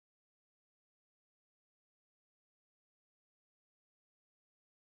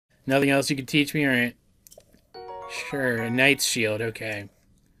Nothing else you can teach me? Alright. Sure, a knight's shield, okay.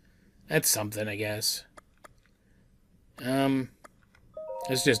 That's something, I guess.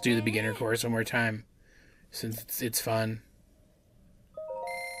 Let's just do the beginner course one more time, since it's fun.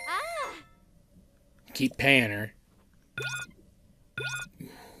 Keep paying her.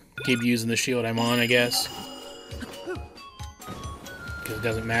 Keep using the shield I'm on, I guess. Because it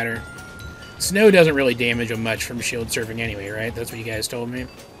doesn't matter. Snow doesn't really damage him much from shield surfing anyway, right? That's what you guys told me.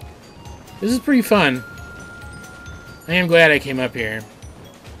 This is pretty fun. I am glad I came up here.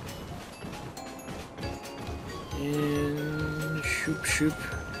 And shoop shoop.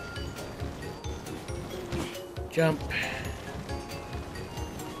 Jump.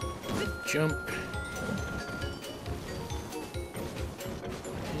 Jump.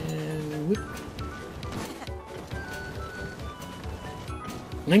 And whoop.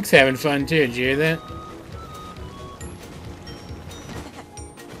 Link's having fun too, did you hear that?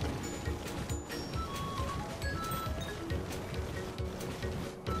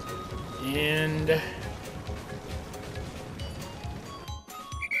 And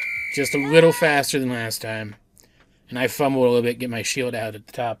just a little faster than last time. And I fumbled a little bit, get my shield out at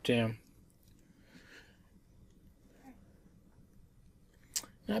the top too.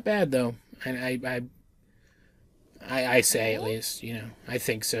 Not bad though. I say at least, you know. I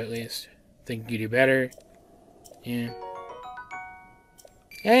think so at least. Think you do better. Yeah.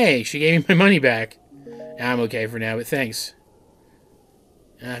 Hey, she gave me my money back. I'm okay for now, but thanks.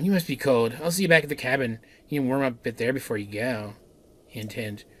 You must be cold. I'll see you back at the cabin. You can warm up a bit there before you go. Hint,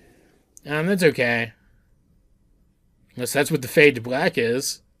 hint. That's okay. Unless that's what the fade to black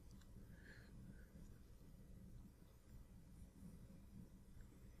is.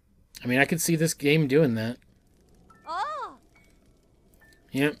 I mean, I could see this game doing that. Oh.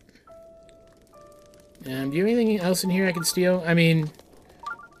 Yep. Do you have anything else in here I can steal? I mean,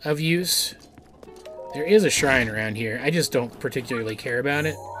 of use? There is a shrine around here. I just don't particularly care about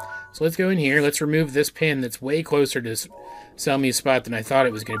it. So let's go in here. Let's remove this pin that's way closer to Selmy's spot than I thought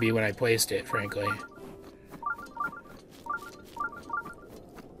it was going to be when I placed it, frankly.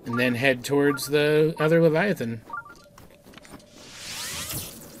 And then head towards the other Leviathan.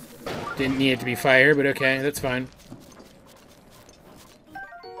 Didn't need it to be fire, but okay, that's fine.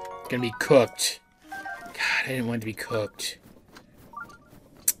 It's gonna be cooked. God, I didn't want it to be cooked.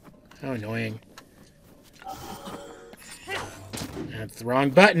 How annoying. That's the wrong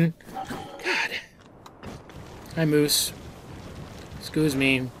button. God. Hi, Moose. Excuse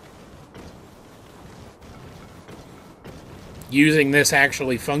me. Using this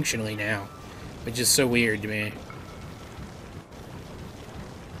actually functionally now, which is so weird to me.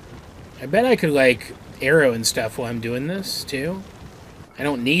 I bet I could, like, arrow and stuff while I'm doing this, too. I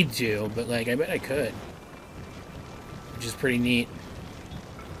don't need to, but, like, I bet I could. Which is pretty neat.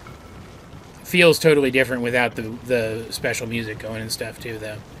 Feels totally different without the special music going and stuff, too,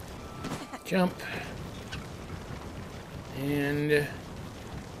 though. Jump. And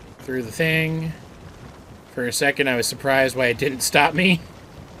through the thing. For a second, I was surprised why it didn't stop me.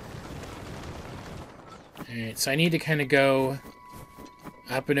 Alright, so I need to kind of go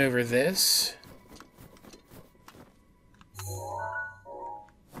up and over this.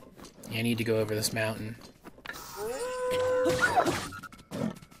 Yeah, I need to go over this mountain.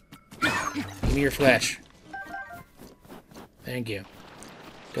 Give me your flesh. Thank you.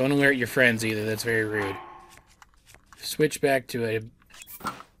 Don't alert your friends either, that's very rude. Switch back to a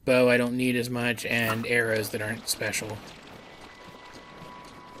bow I don't need as much, and arrows that aren't special.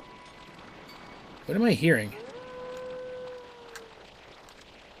 What am I hearing?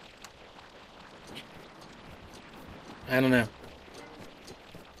 I don't know.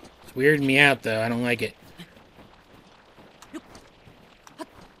 It's weirding me out, though. I don't like it.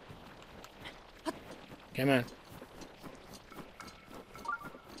 Come on.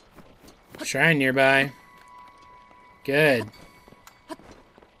 Shrine nearby. Good.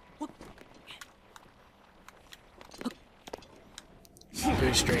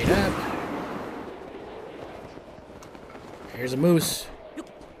 Go straight up. Here's a moose.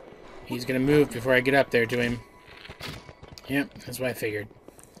 He's gonna move before I get up there to him. Yep, that's what I figured.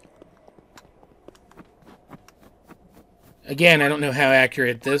 Again, I don't know how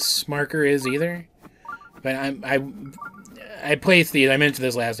accurate this marker is either. But I placed these, I mentioned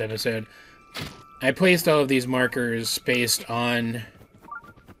this last episode. I placed all of these markers based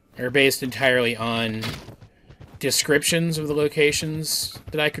entirely on descriptions of the locations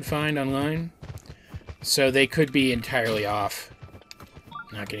that I could find online. So they could be entirely off.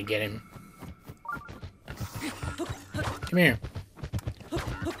 Not gonna get him. Come here.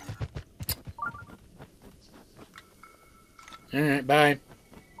 Alright, bye.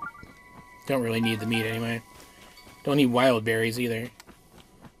 Don't really need the meat anyway. Don't need wild berries either.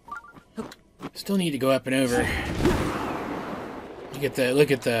 Still need to go up and over. Look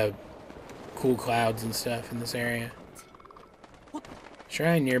at the cool clouds and stuff in this area.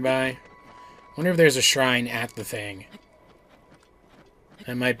 Shrine nearby. Wonder if there's a shrine at the thing.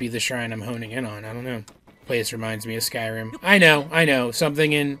 That might be the shrine I'm honing in on. I don't know. Place reminds me of Skyrim. I know.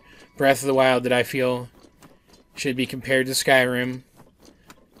 Something in Breath of the Wild that I feel should be compared to Skyrim.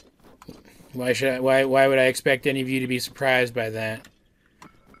 Why would I expect any of you to be surprised by that?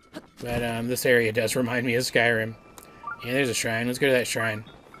 But this area does remind me of Skyrim. Yeah, there's a shrine. Let's go to that shrine.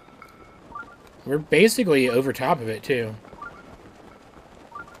 We're basically over top of it too.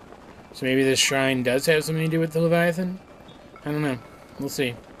 So maybe this shrine does have something to do with the Leviathan? I don't know. We'll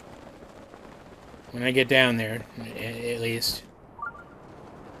see. When I get down there, at least.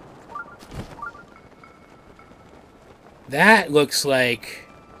 That looks like...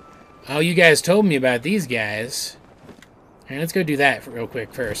 Oh, you guys told me about these guys. Alright, let's go do that real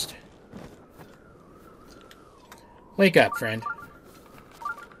quick first. Wake up, friend.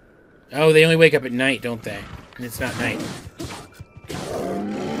 Oh, they only wake up at night, don't they? And it's not night.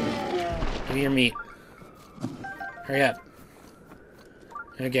 Give me your meat. Hurry up.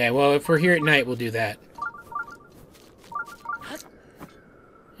 Okay, well, if we're here at night, we'll do that.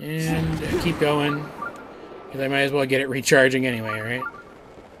 And keep going. Because I might as well get it recharging anyway, right?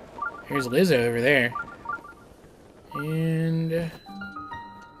 Here's Lizzo over there. And...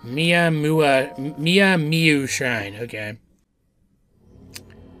 Miu Shrine. Okay.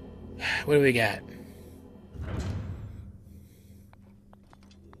 What do we got?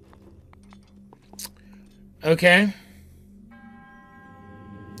 Okay.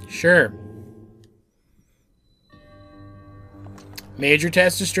 Sure. Major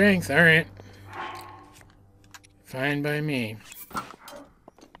test of strength. Alright. Fine by me.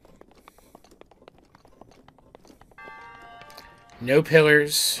 No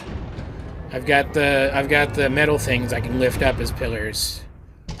pillars. I've got the metal things I can lift up as pillars.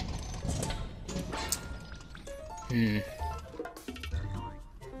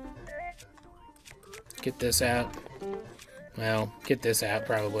 Get this out. Well, get this out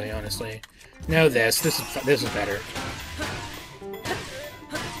probably, honestly. No, this is better.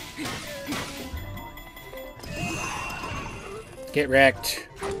 Get wrecked.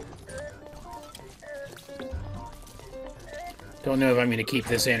 Don't know if I'm going to keep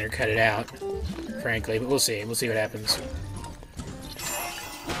this in or cut it out, frankly, but we'll see. We'll see what happens.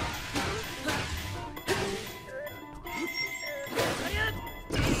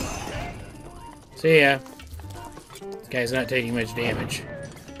 See ya. This guy's not taking much damage.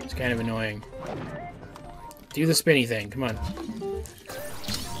 It's kind of annoying. Do the spinny thing. Come on.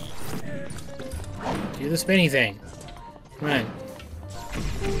 Do the spinny thing. Come on.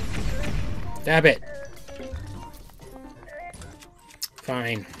 Stop it.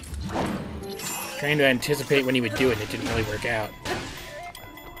 Fine. Trying to anticipate when he would do it, and it didn't really work out.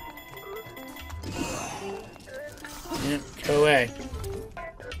 Yep, go away.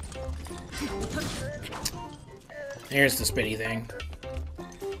 There's the spinny thing.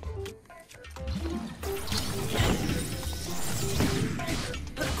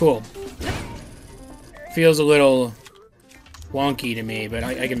 Cool. Feels a little wonky to me, but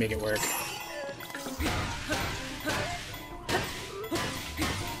I can make it work.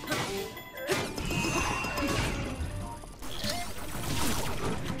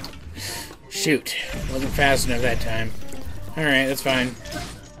 Shoot. Wasn't fast enough that time. Alright, that's fine.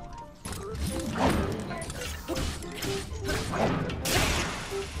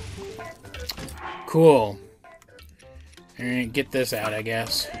 Cool. Alright, get this out, I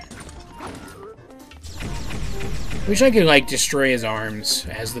guess. Wish I could, like, destroy his arms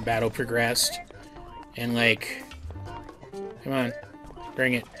as the battle progressed. And, like... Come on.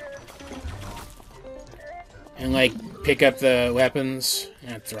 Bring it. And, like, pick up the weapons.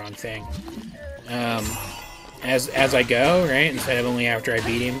 That's the wrong thing. As I go, right? Instead of only after I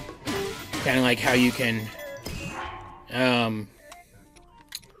beat him. Kind of like how you can...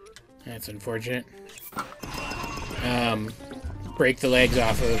 That's unfortunate. Break the legs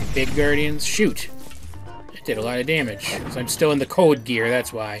off of big guardians. Shoot! It did a lot of damage. So I'm still in the cold gear,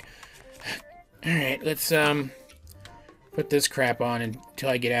 that's why. Alright, let's, put this crap on until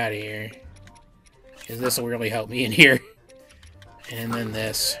I get out of here. Because this will really help me in here. And then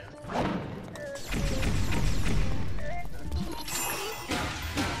this.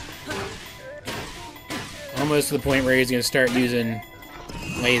 Almost to the point where he's going to start using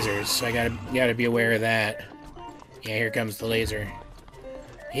lasers, so I gotta be aware of that. Yeah, here comes the laser.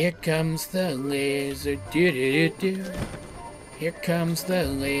 Here comes the laser. Do do do do. Here comes the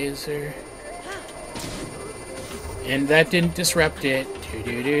laser. And that didn't disrupt it.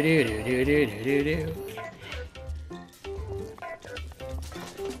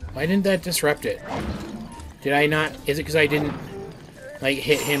 Why didn't that disrupt it? Did I not... Is it because I didn't, like,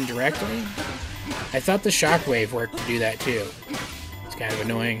 hit him directly? I thought the shockwave worked to do that, too. It's kind of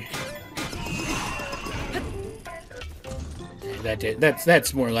annoying. That did.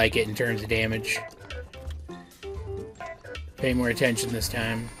 That's more like it in terms of damage. Pay more attention this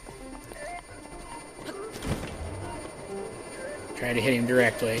time. Try to hit him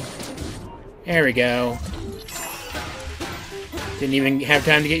directly. There we go. Didn't even have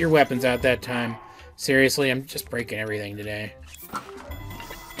time to get your weapons out that time. Seriously, I'm just breaking everything today.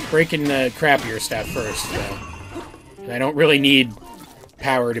 Breaking the crappier stuff first, though. I don't really need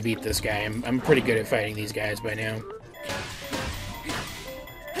power to beat this guy. I'm pretty good at fighting these guys by now.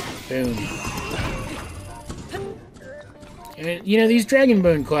 Boom. And, you know, these Dragon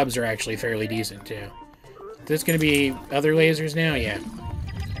Bone clubs are actually fairly decent, too. Is this going to be other lasers now? Yeah.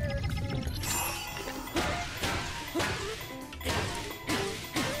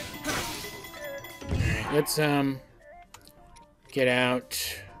 Alright, let's, get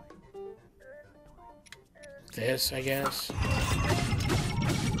out this, I guess.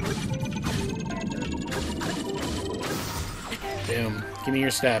 Boom. Give me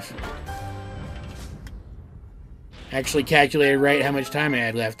your stuff. Actually calculated right how much time I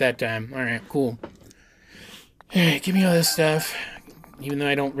had left that time. Alright, cool. Alright, give me all this stuff. Even though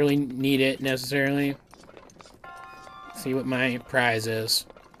I don't really need it necessarily. Let's see what my prize is.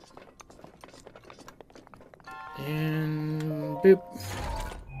 And boop.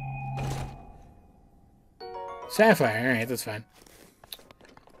 Sapphire, alright, that's fine.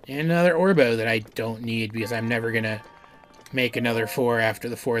 And another Orbo that I don't need because I'm never gonna make another 4 after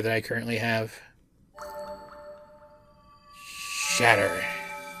the 4 that I currently have. Shatter.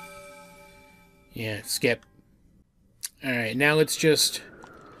 Yeah, skip. Alright, now let's just...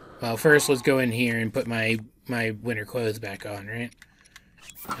 Well, first let's go in here and put my winter clothes back on, right?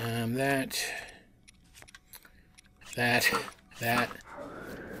 That.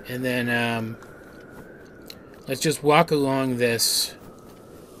 And then, let's just walk along this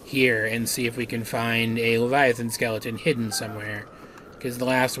here and see if we can find a Leviathan skeleton hidden somewhere. Because the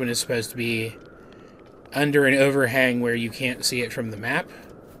last one is supposed to be under an overhang where you can't see it from the map.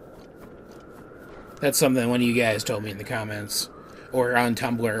 That's something one of you guys told me in the comments. Or on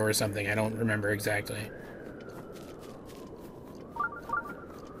Tumblr or something. I don't remember exactly.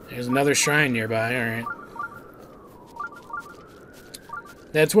 There's another shrine nearby. Alright.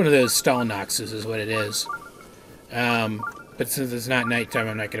 That's one of those Stalnoxes is what it is. But since it's not nighttime,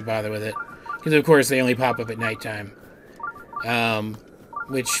 I'm not going to bother with it. Because, of course, they only pop up at nighttime.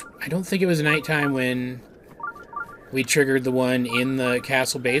 Which, I don't think it was nighttime when we triggered the one in the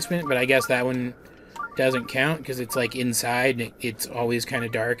castle basement, but I guess that one doesn't count, because it's, like, inside, and it's always kind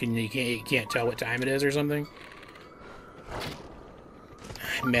of dark, and you can't tell what time it is or something.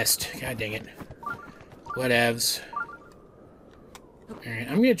 I missed. God dang it. Whatevs. Alright,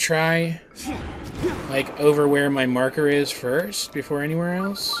 I'm gonna try, like, over where my marker is first, before anywhere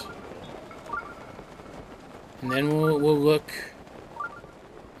else. And then we'll look...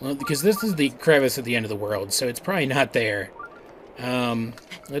 Well, because this is the crevice at the end of the world, so it's probably not there.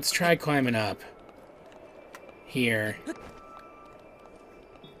 Let's try climbing up. Here.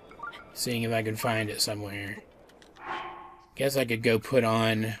 Seeing if I can find it somewhere. Guess I could go put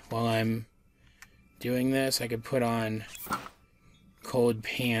on, while I'm doing this, I could put on cold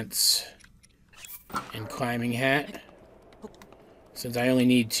pants and climbing hat. Since I only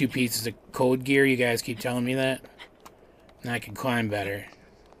need 2 pieces of cold gear, you guys keep telling me that. And I can climb better.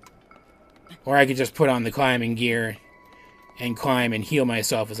 Or I could just put on the climbing gear and climb and heal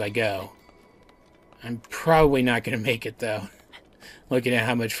myself as I go. I'm probably not going to make it, though. Looking at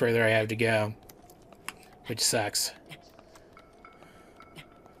how much further I have to go. Which sucks.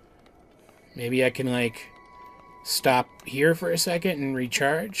 Maybe I can, like, stop here for a second and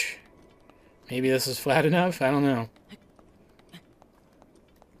recharge? Maybe this is flat enough? I don't know.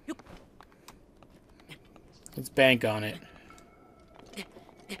 Let's bank on it.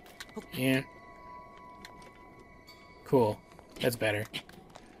 Yeah. Cool. That's better.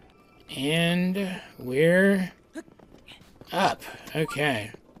 And we're up.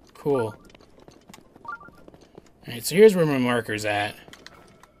 Okay. Cool. Alright, so here's where my marker's at.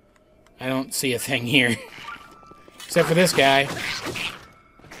 I don't see a thing here. Except for this guy.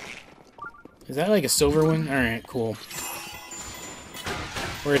 Is that like a silver one? Alright, cool.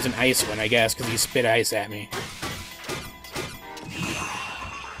 Or it's an ice one, I guess, because he spit ice at me.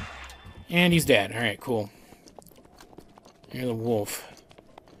 And he's dead. Alright, cool. Here's a wolf.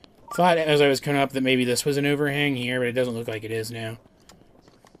 Thought as I was coming up that maybe this was an overhang here, but it doesn't look like it is now.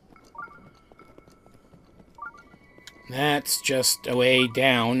 That's just a way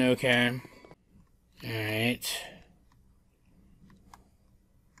down, okay. Alright.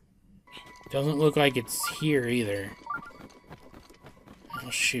 Doesn't look like it's here either. Oh,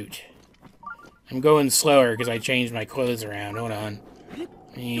 shoot. I'm going slower because I changed my clothes around. Hold on.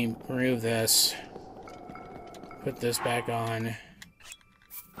 Let me remove this. Put this back on.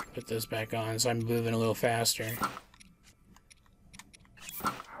 Put this back on so I'm moving a little faster.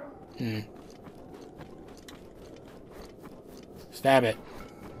 Stab it.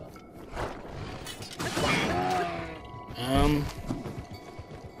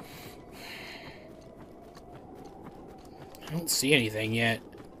 I don't see anything yet.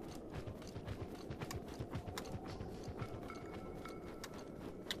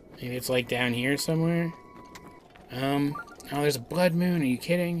 Maybe it's like down here somewhere. Oh, there's a blood moon. Are you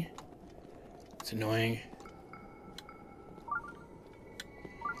kidding? It's annoying.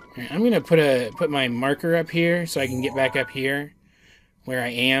 Alright, I'm gonna put my marker up here so I can get back up here where I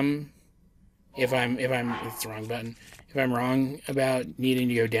am. It's the wrong button. If I'm wrong about needing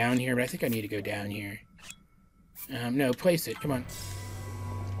to go down here, but I think I need to go down here. No, place it. Come on.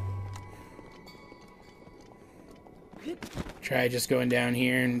 Try just going down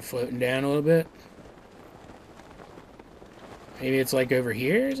here and floating down a little bit. Maybe it's like over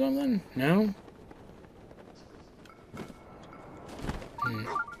here or something? No?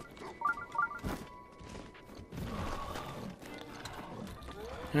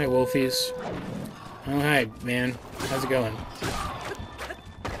 Hi, Wolfies. Oh, hi, man. How's it going?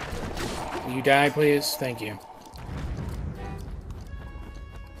 Will you die, please? Thank you.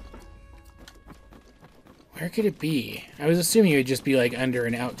 Where could it be? I was assuming it would just be, like, under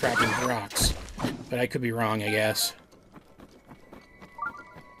an outcropping of rocks. But I could be wrong, I guess.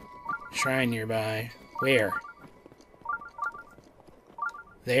 Shrine nearby. Where?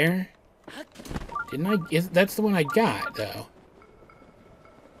 There? Didn't I... That's the one I got, though.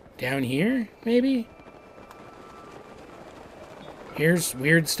 Down here, maybe? Here's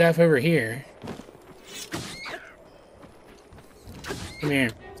weird stuff over here. Come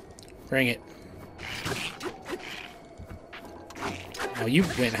here. Bring it. Oh, you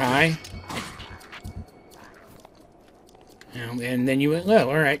went high. And then you went low.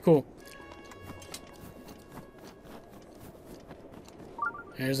 Alright, cool.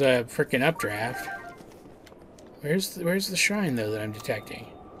 There's a frickin' updraft. Where's the shrine, though, that I'm detecting?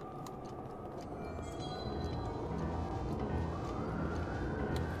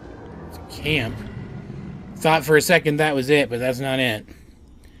 It's a camp. Thought for a second that was it, but that's not it.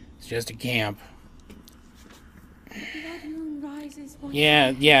 It's just a camp.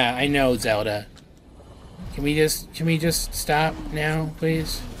 Yeah, I know, Zelda. Can we just stop now,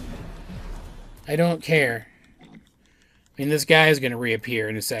 please? I don't care. I mean, this guy is gonna reappear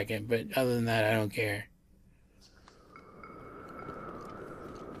in a second, but other than that, I don't care.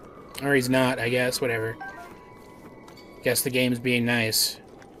 Or he's not, I guess, whatever. Guess the game's being nice.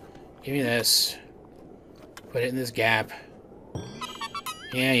 Give me this. Put it in this gap.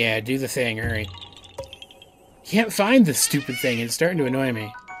 Yeah, do the thing, hurry. Can't find this stupid thing. It's starting to annoy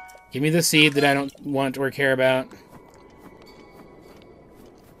me. Give me the seed that I don't want or care about.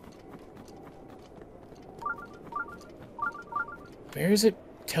 Where is it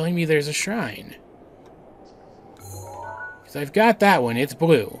telling me there's a shrine? Because I've got that one. It's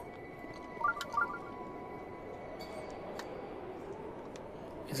blue.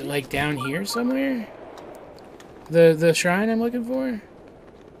 Is it like down here somewhere? The shrine I'm looking for?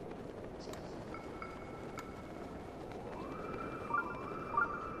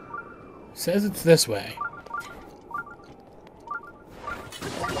 Says it's this way.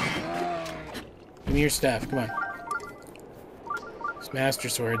 Give me your stuff, come on. This Master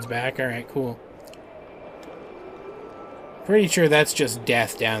Sword's back, alright, cool. Pretty sure that's just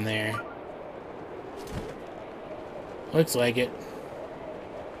death down there. Looks like it.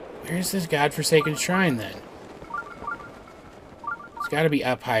 Where's this godforsaken shrine, then? It's gotta be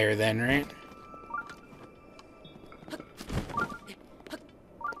up higher then, right?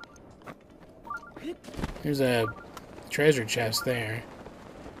 There's a treasure chest there.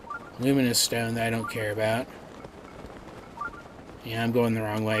 Luminous stone that I don't care about. Yeah, I'm going the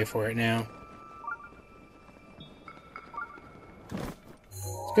wrong way for it now.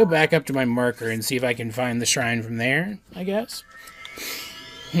 Let's go back up to my marker and see if I can find the shrine from there, I guess.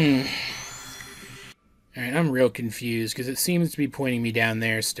 Alright, I'm real confused because it seems to be pointing me down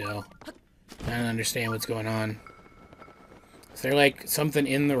there still. I don't understand what's going on. Is there like something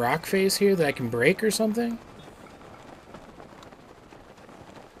in the rock face here that I can break or something?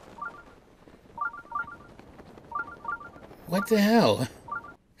 What the hell?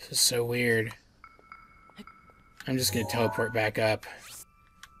 This is so weird. I'm just gonna teleport back up.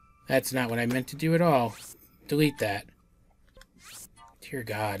 That's not what I meant to do at all. Delete that. Dear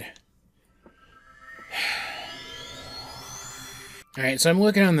God. Alright, so I'm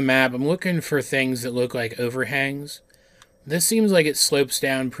looking on the map. I'm looking for things that look like overhangs. This seems like it slopes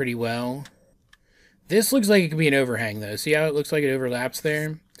down pretty well. This looks like it could be an overhang, though. See how it looks like it overlaps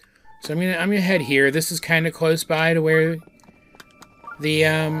there? So I'm gonna head here. This is kind of close by to where the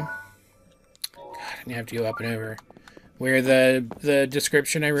God, I'm gonna have to go up and over. Where the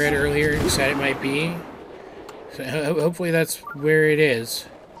description I read earlier said it might be. So hopefully that's where it is.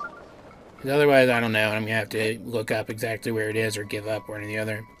 Otherwise, I don't know. I'm gonna have to look up exactly where it is or give up one or the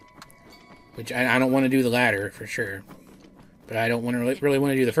other. Which I don't want to do the latter for sure, but I don't want to really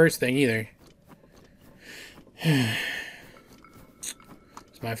want to do the first thing either. It's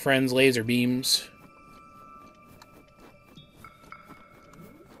my friend's laser beams.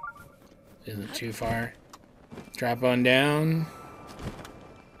 Isn't too far. Drop on down.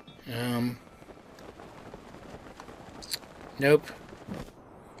 Nope.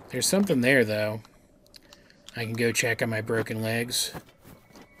 There's something there, though. I can go check on my broken legs.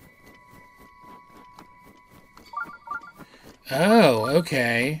 Oh,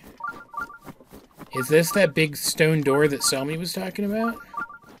 okay. Is this that big stone door that Selmy was talking about?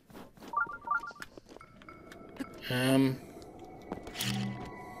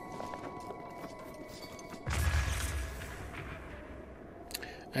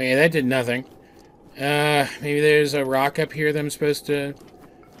 Okay, that did nothing. Maybe there's a rock up here that I'm supposed to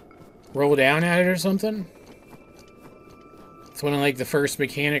roll down at it or something? It's one of, like, the first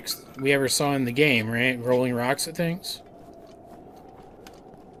mechanics we ever saw in the game, right? Rolling rocks at things.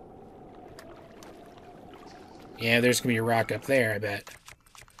 Yeah, there's gonna be a rock up there, I bet.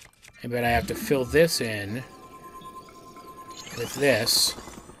 I bet I have to fill this in with this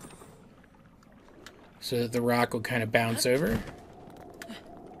so that the rock will kind of bounce over.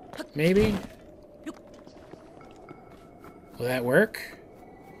 Maybe? Will that work?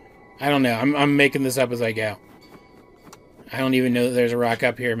 I don't know. I'm making this up as I go. I don't even know that there's a rock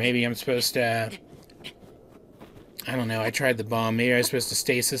up here. Maybe I'm supposed to... I don't know. I tried the bomb. Maybe I was supposed to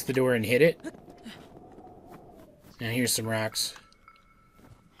stasis the door and hit it. Now here's some rocks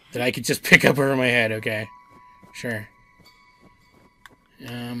that I could just pick up over my head. Okay. Sure.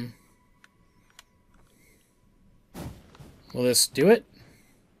 Will this do it?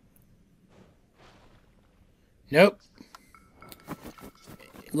 Nope.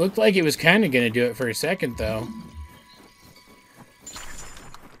 It looked like it was kind of going to do it for a second, though.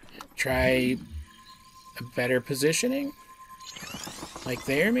 Try a better positioning? Like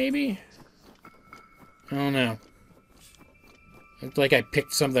there, maybe? I don't know. Looked like I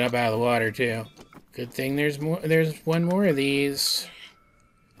picked something up out of the water, too. Good thing there's one more of these.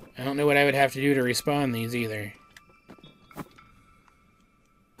 I don't know what I would have to do to respawn these, either.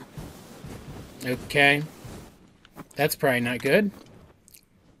 Okay. That's probably not good.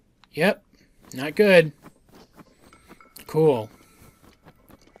 Yep. Not good. Cool.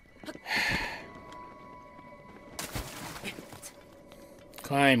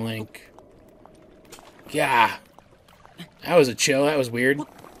 Climb, Link. Yeah. That was a chill. That was weird.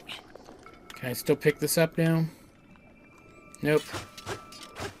 Can I still pick this up now? Nope.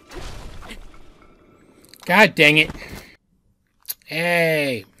 God dang it.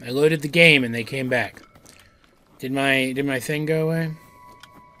 Hey, I loaded the game and they came back. Did my thing go away?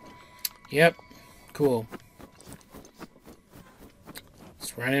 Yep. Cool.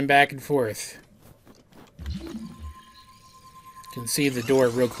 Just running back and forth. Can see the door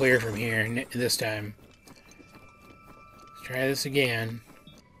real clear from here this time. Let's try this again.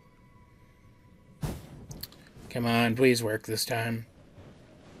 Come on, please work this time.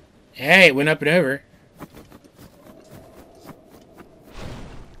 Hey, it went up and over.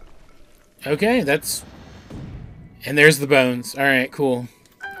 Okay, that's... And there's the bones. Alright, cool.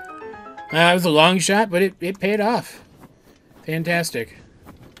 It was a long shot, but it paid off. Fantastic.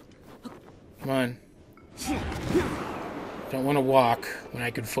 Come on. Don't want to walk when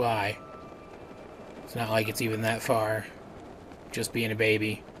I could fly. It's not like it's even that far. Just being a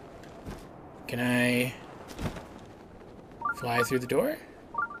baby. Can I fly through the door?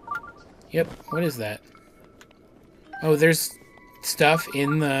 Yep. What is that? Oh, there's stuff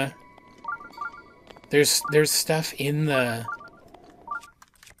in the... There's stuff in the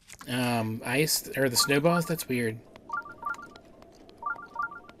ice or the snowballs. That's weird.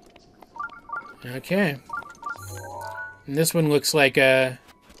 Okay. And this one looks like a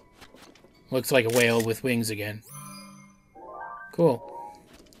whale with wings again. Cool.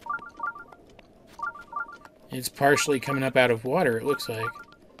 It's partially coming up out of water, it looks like.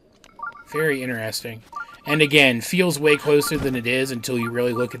 Very interesting. And again, feels way closer than it is until you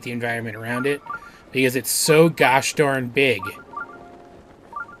really look at the environment around it. Because it's so gosh darn big.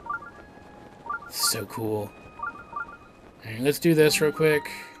 So cool. Alright, let's do this real quick.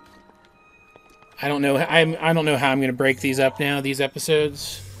 I don't know how I'm gonna break these up now, these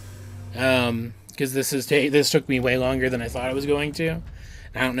episodes. Because this took me way longer than I thought it was going to.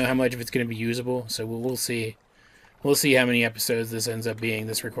 I don't know how much of it's gonna be usable, so we'll see. We'll see how many episodes this ends up being,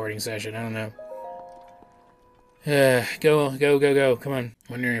 this recording session. I don't know. Go. Come on.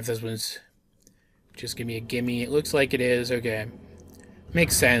 Wondering if this was just give me a gimme. It looks like it is. Okay.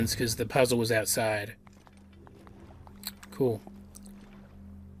 Makes sense, because the puzzle was outside. Cool.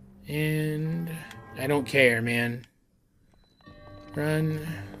 And I don't care, man. Run.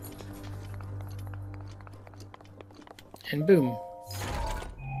 And boom.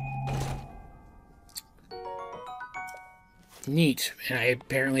 Neat. And I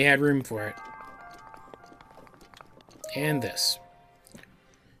apparently had room for it. And this.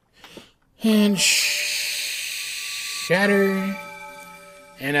 And shatter.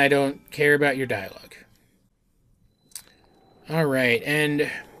 And I don't care about your dialogue. Alright, and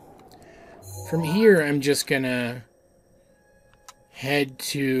from here I'm just gonna head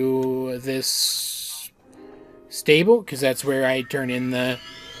to this stable, because that's where I turn in the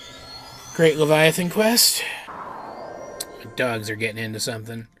Great Leviathan quest. My dogs are getting into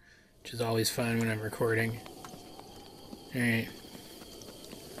something, which is always fun when I'm recording. Alright.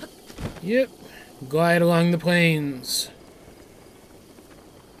 Yep. Glide along the plains.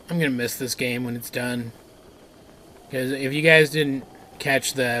 I'm gonna miss this game when it's done. Because if you guys didn't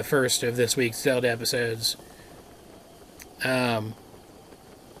catch the first of this week's Zelda episodes, I'm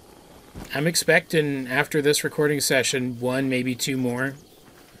expecting, after this recording session, 1, maybe 2 more.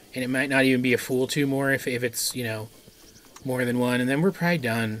 And it might not even be a full 2 more if it's, you know, more than 1. And then we're probably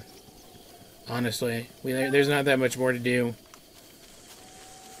done. Honestly. There's not that much more to do.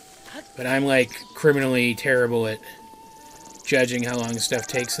 But I'm, like, criminally terrible at judging how long stuff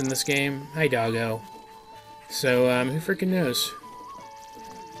takes in this game. Hi, doggo. So, who freaking knows?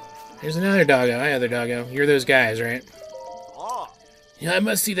 There's another doggo. Hi, other doggo. You're those guys, right? Yeah, I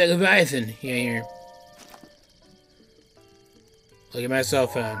must see that Leviathan. Yeah, here. Look at my cell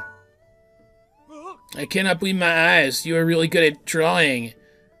phone. I cannot believe my eyes. You are really good at drawing.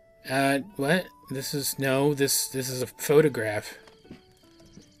 What? This is a photograph.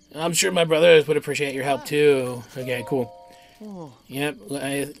 I'm sure my brothers would appreciate your help, too. Okay, cool. Yep,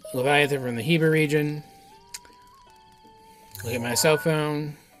 Leviathan from the Heber region. Look at my cell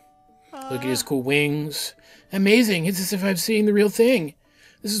phone. Look at his cool wings. Amazing! It's as if I'm seeing the real thing.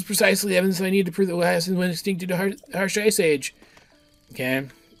 This is precisely the evidence I need to prove that Leviathan went extinct due to harsh ice age. Okay,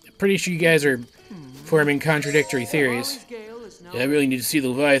 I'm pretty sure you guys are forming contradictory theories. Yeah, I really need to see the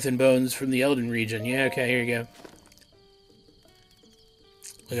Leviathan bones from the Elden region. Yeah, okay, here you go.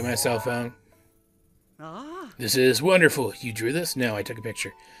 Look at my cell phone. This is wonderful. You drew this? No, I took a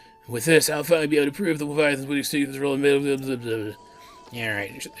picture. With this, I'll finally be able to prove the Leviathans would extinct this role in the Yeah,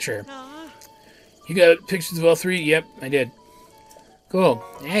 alright, sure. You got pictures of all 3? Yep, I did. Cool.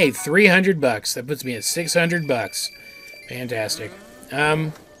 Hey, $300. That puts me at $600. Fantastic.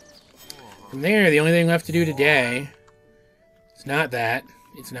 From there, the only thing left to do today, it's not that.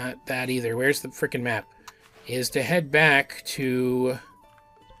 It's not that either. Where's the frickin' map? Is to head back to,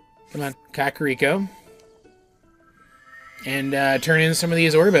 come on, Kakariko. And turn in some of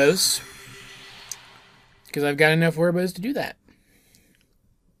these Orbos. Because I've got enough Orbos to do that.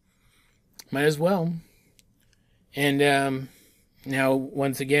 Might as well. And now,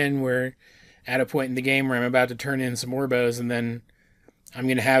 once again, we're at a point in the game where I'm about to turn in some Orbos, and then I'm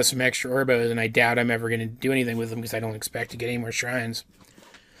going to have some extra Orbos, and I doubt I'm ever going to do anything with them because I don't expect to get any more shrines.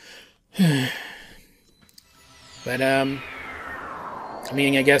 But, I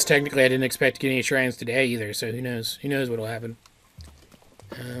mean, I guess technically I didn't expect to get any shrines today either, so who knows? Who knows what'll happen?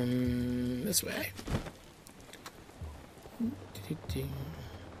 This way.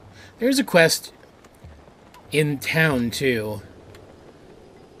 There's a quest in town too,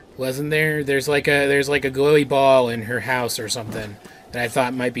 wasn't there? There's like a glowy ball in her house or something that I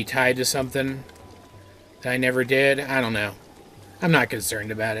thought might be tied to something that I never did. I don't know. I'm not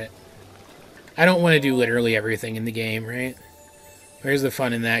concerned about it. I don't want to do literally everything in the game, right? Where's the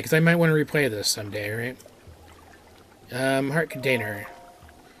fun in that? Because I might want to replay this someday, right? Heart container.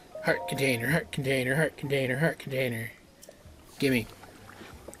 Heart container, heart container, heart container, heart container. Gimme.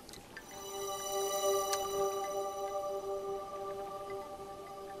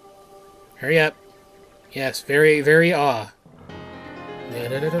 Hurry up. Yes, very, very awe.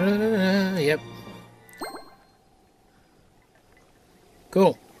 Yep.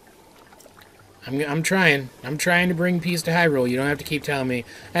 Cool. I'm trying. I'm trying to bring peace to Hyrule. You don't have to keep telling me.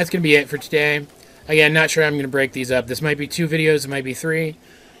 That's going to be it for today. Again, not sure I'm going to break these up. This might be 2 videos. It might be 3.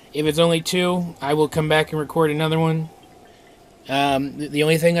 If it's only 2, I will come back and record another one. The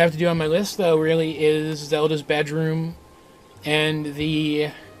only thing I have to do on my list, though, really is Zelda's bedroom and the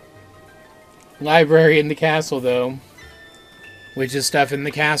library in the castle, though. Which is stuff in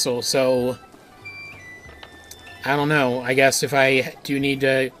the castle, so I don't know. I guess if I do need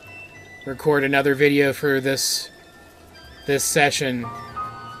to record another video for this session,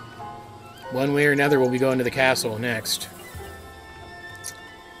 one way or another we'll be going to the castle next.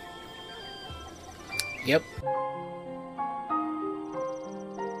 Yep.